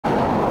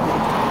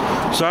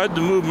So I had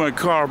to move my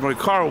car. My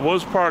car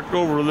was parked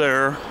over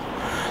there.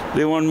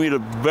 They wanted me to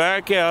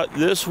back out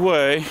this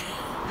way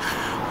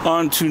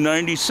onto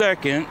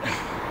 92nd,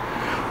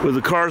 where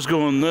the car's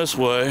going this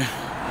way.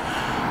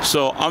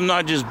 So I'm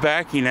not just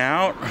backing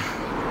out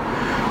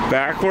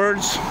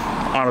backwards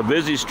on a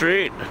busy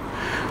street.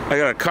 I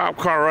got a cop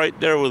car right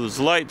there with its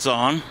lights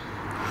on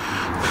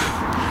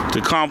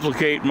to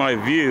complicate my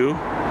view.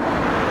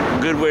 A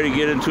good way to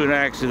get into an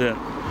accident.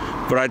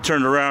 But I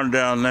turned around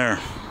down there.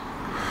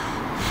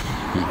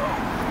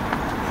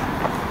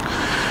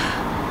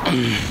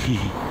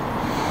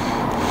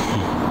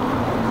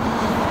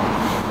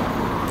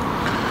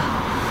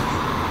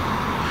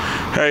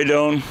 How you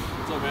doing?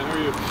 What's up, man? How are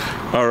you?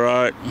 All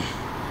right.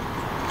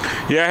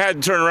 Yeah, I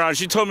had to turn around.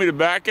 She told me to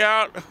back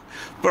out,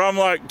 but I'm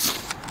like,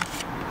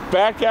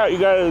 back out? You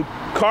got a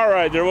car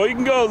right there. Well, you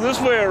can go this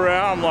way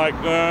around. I'm like,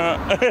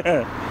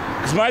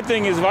 because my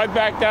thing is, if I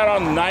backed out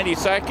on the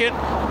 92nd,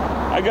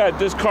 I got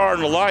this car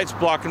and the lights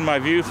blocking my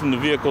view from the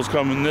vehicles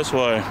coming this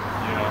way.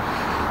 Yeah.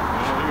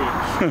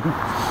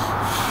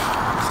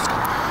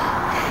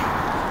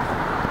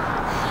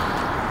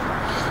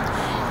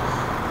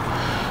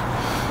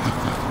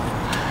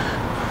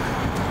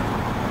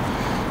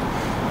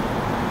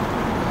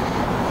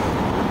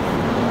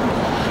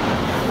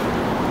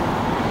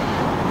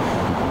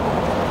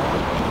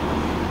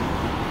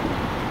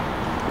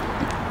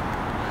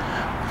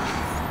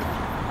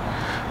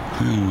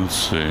 Let's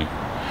see.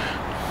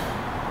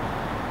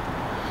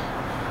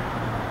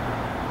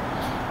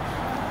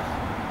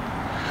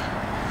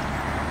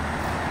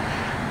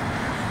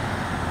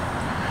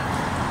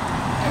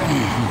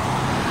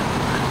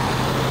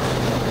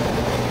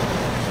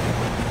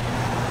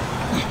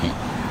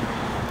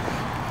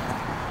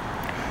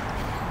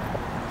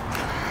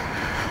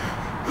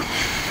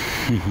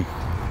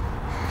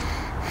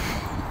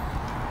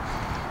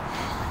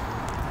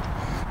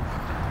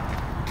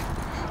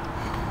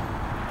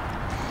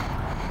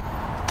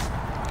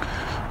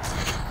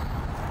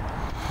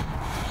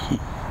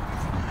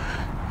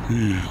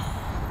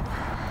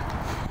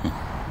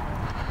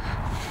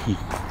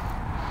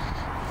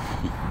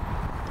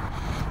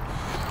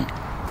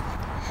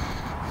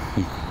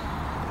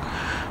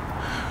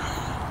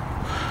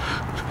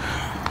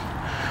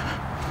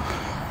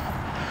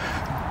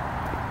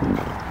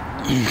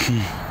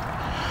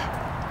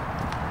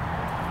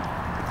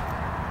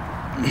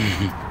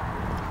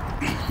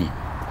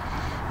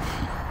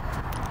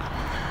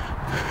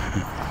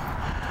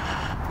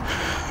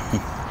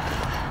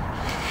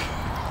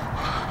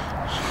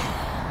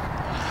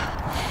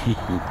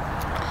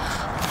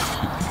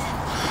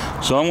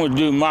 So I'm going to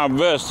do my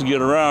best to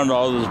get around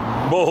all this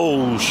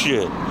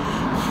bullshit.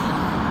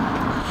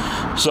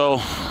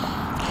 So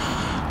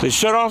they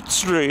shut off the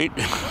street.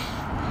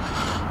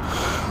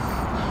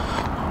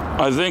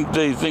 I think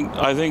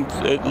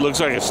it looks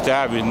like a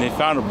stabbing. They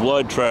found a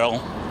blood trail.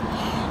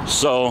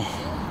 So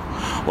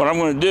what I'm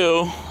going to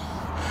do,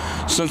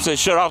 since they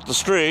shut off the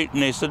street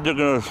and they said they're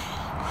going to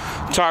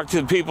talk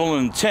to the people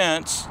in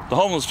tents, the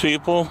homeless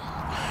people,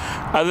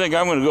 I think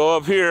I'm going to go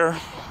up here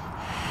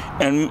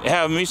and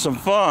have me some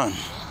fun.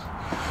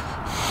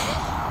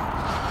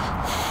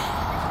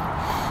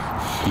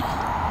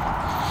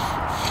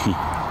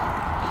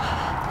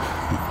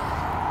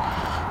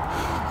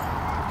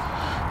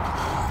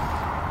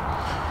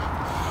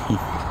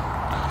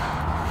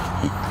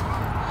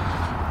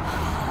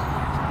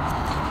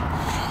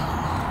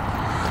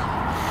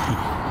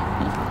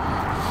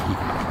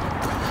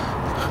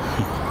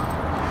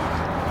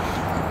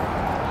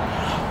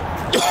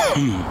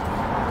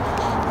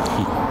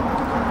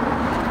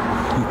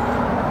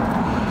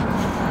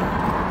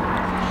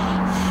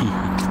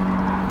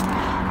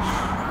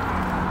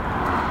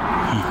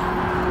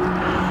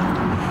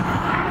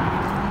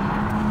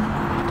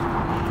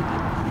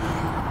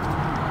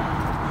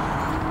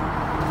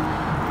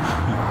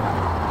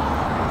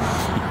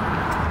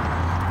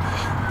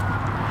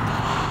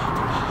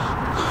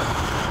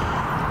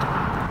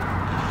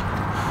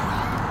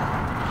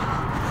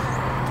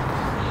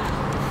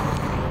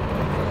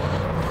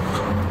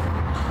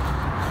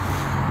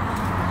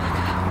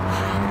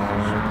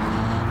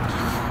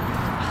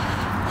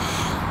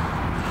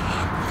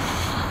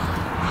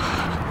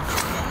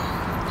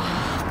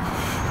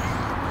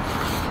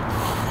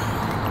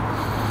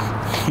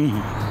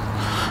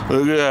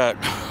 Look at that.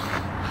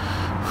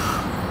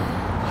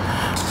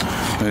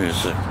 Wait a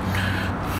second.